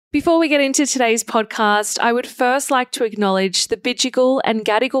Before we get into today's podcast, I would first like to acknowledge the Bidjigal and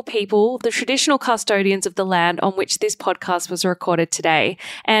Gadigal people, the traditional custodians of the land on which this podcast was recorded today,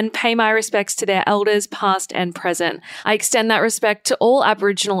 and pay my respects to their elders past and present. I extend that respect to all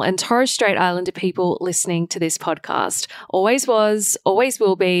Aboriginal and Torres Strait Islander people listening to this podcast. Always was, always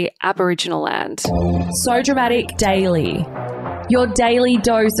will be Aboriginal land. So Dramatic Daily. Your daily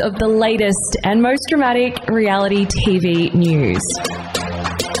dose of the latest and most dramatic reality TV news.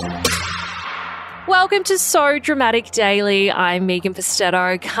 Welcome to So Dramatic Daily. I'm Megan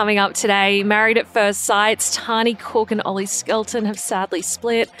Pistetto. Coming up today, Married at First Sight, Tani Cook and Ollie Skelton have sadly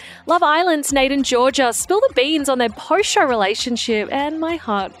split. Love Island's Nate and Georgia spill the beans on their post-show relationship, and my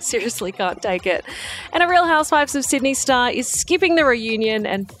heart seriously can't take it. And a Real Housewives of Sydney star is skipping the reunion,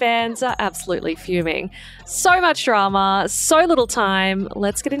 and fans are absolutely fuming. So much drama, so little time.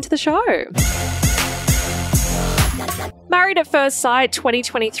 Let's get into the show. Married at First Sight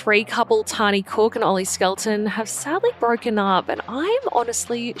 2023 couple Tani Cook and Ollie Skelton have sadly broken up, and I'm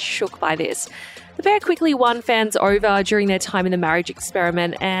honestly shook by this. The pair quickly won fans over during their time in the marriage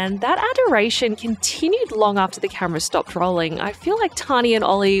experiment, and that adoration continued long after the camera stopped rolling. I feel like Tani and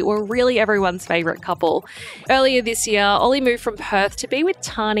Ollie were really everyone's favourite couple. Earlier this year, Ollie moved from Perth to be with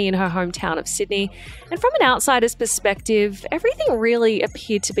Tani in her hometown of Sydney, and from an outsider's perspective, everything really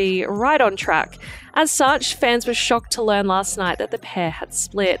appeared to be right on track. As such, fans were shocked to learn last night that the pair had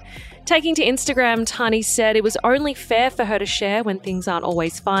split. Taking to Instagram, Tani said it was only fair for her to share when things aren't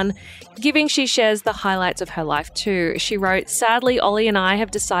always fun, giving she shares the highlights of her life too. She wrote, "Sadly, Ollie and I have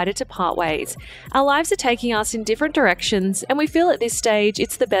decided to part ways. Our lives are taking us in different directions, and we feel at this stage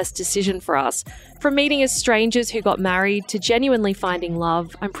it's the best decision for us. From meeting as strangers who got married to genuinely finding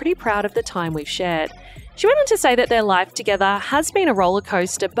love, I'm pretty proud of the time we've shared." She went on to say that their life together has been a roller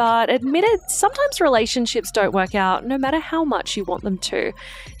coaster, but admitted sometimes relationships don't work out no matter how much you want them to.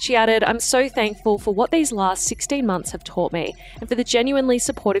 She added, "I'm so thankful for what these last 16 months have taught me and for the genuinely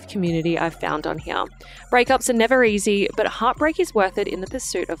supportive community I've found on here. Breakups are never easy, but heartbreak is worth it in the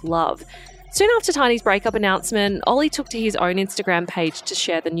pursuit of love." Soon after Tani's breakup announcement, Ollie took to his own Instagram page to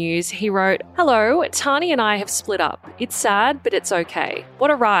share the news. He wrote, "Hello, Tani and I have split up. It's sad, but it's okay.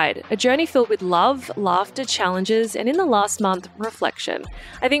 What a ride. A journey filled with love, laughter, challenges, and in the last month, reflection.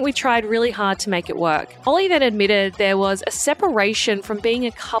 I think we tried really hard to make it work." Ollie then admitted there was a separation from being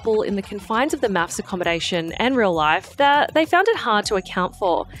a couple in the confines of the MAFS accommodation and real life that they found it hard to account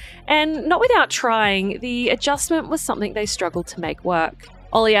for. And not without trying, the adjustment was something they struggled to make work.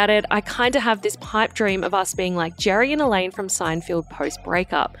 Ollie added, "I kind of have this pipe dream of us being like Jerry and Elaine from Seinfeld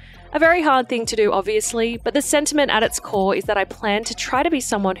post-breakup. A very hard thing to do, obviously, but the sentiment at its core is that I plan to try to be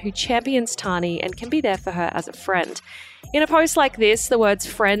someone who champions Tani and can be there for her as a friend." In a post like this, the words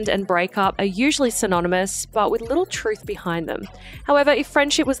friend and breakup are usually synonymous, but with little truth behind them. However, if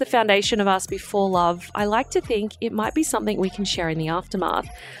friendship was the foundation of us before love, I like to think it might be something we can share in the aftermath.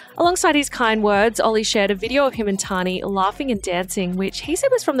 Alongside his kind words, Ollie shared a video of him and Tani laughing and dancing, which he said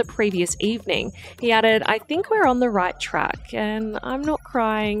was from the previous evening. He added, "I think we're on the right track, and I'm not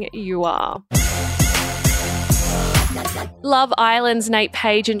crying, you are." Love Island's Nate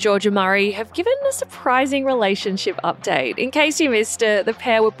Page and Georgia Murray have given a surprising relationship update. In case you missed it, the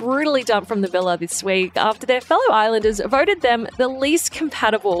pair were brutally dumped from the villa this week after their fellow Islanders voted them the least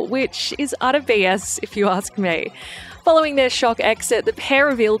compatible, which is utter BS if you ask me. Following their shock exit, the pair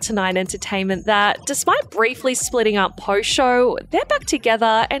revealed to Nine Entertainment that, despite briefly splitting up post-show, they're back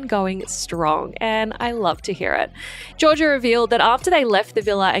together and going strong, and I love to hear it. Georgia revealed that after they left the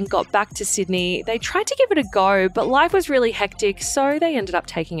villa and got back to Sydney, they tried to give it a go, but life was really hectic, so they ended up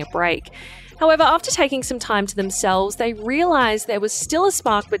taking a break. However, after taking some time to themselves, they realised there was still a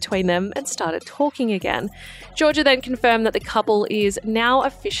spark between them and started talking again. Georgia then confirmed that the couple is now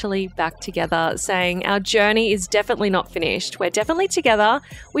officially back together, saying, "Our journey is definitely not finished. We're definitely together.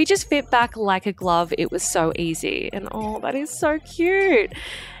 We just fit back like a glove. It was so easy." And oh, that is so cute.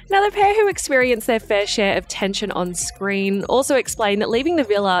 Now, the pair who experienced their fair share of tension on screen also explained that leaving the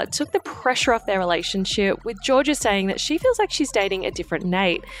villa took the pressure off their relationship, with Georgia saying that she feels like she's dating a different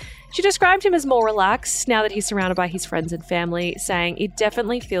Nate. She described him as more relaxed now that he's surrounded by his friends and family, saying it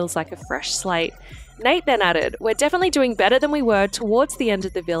definitely feels like a fresh slate. Nate then added, "We're definitely doing better than we were towards the end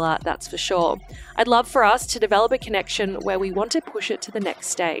of the villa, that's for sure. I'd love for us to develop a connection where we want to push it to the next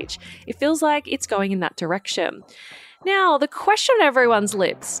stage. It feels like it's going in that direction." Now, the question on everyone's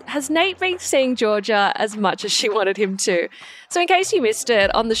lips, has Nate been seeing Georgia as much as she wanted him to? So in case you missed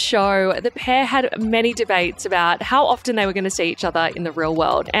it, on the show, the pair had many debates about how often they were going to see each other in the real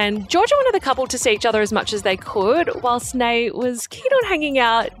world. And Georgia wanted the couple to see each other as much as they could, whilst Nate was keen on hanging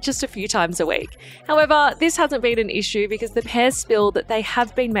out just a few times a week. However, this hasn't been an issue because the pair spilled that they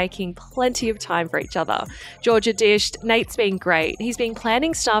have been making plenty of time for each other. Georgia dished, Nate's been great. He's been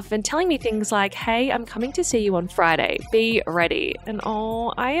planning stuff and telling me things like, hey, I'm coming to see you on Friday. Be ready. And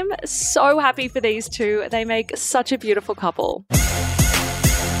oh, I am so happy for these two. They make such a beautiful couple.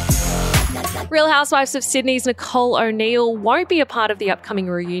 Real Housewives of Sydney's Nicole O'Neill won't be a part of the upcoming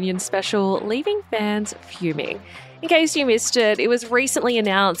reunion special, leaving fans fuming. In case you missed it, it was recently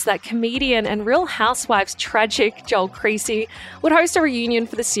announced that comedian and Real Housewives tragic Joel Creasy would host a reunion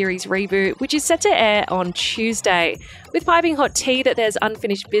for the series reboot, which is set to air on Tuesday. With piping hot tea that there's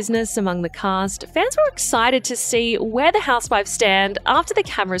unfinished business among the cast, fans were excited to see where the Housewives stand after the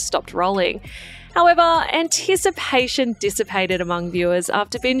cameras stopped rolling. However, anticipation dissipated among viewers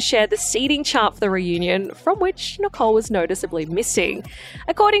after Binge shared the seating chart for the reunion, from which Nicole was noticeably missing.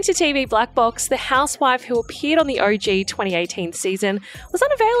 According to TV Black Box, the housewife who appeared on the OG 2018 season was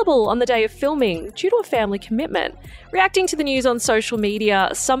unavailable on the day of filming due to a family commitment. Reacting to the news on social media,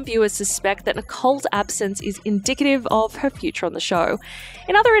 some viewers suspect that Nicole's absence is indicative of her future on the show.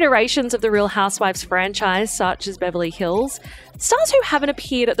 In other iterations of the Real Housewives franchise, such as Beverly Hills, stars who haven't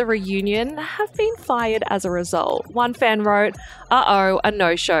appeared at the reunion have been fired as a result. One fan wrote, "Uh-oh, a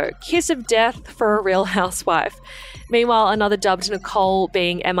no-show. Kiss of death for a Real Housewife." Meanwhile, another dubbed Nicole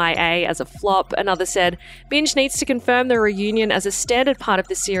being MIA as a flop. Another said, Binge needs to confirm the reunion as a standard part of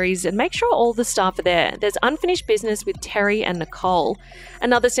the series and make sure all the staff are there. There's unfinished business with Terry and Nicole.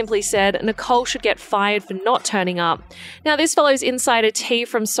 Another simply said, Nicole should get fired for not turning up. Now, this follows insider tea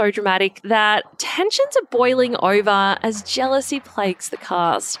from So Dramatic that tensions are boiling over as jealousy plagues the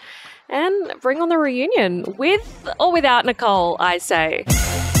cast. And bring on the reunion, with or without Nicole, I say.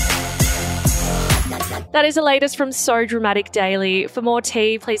 That is the latest from So Dramatic Daily. For more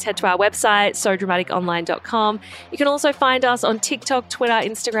tea, please head to our website, sodramaticonline.com. You can also find us on TikTok, Twitter,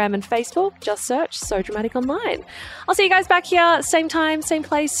 Instagram, and Facebook. Just search So Dramatic Online. I'll see you guys back here, same time, same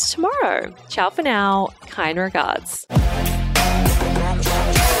place tomorrow. Ciao for now. Kind regards.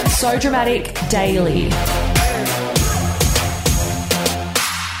 So Dramatic Daily.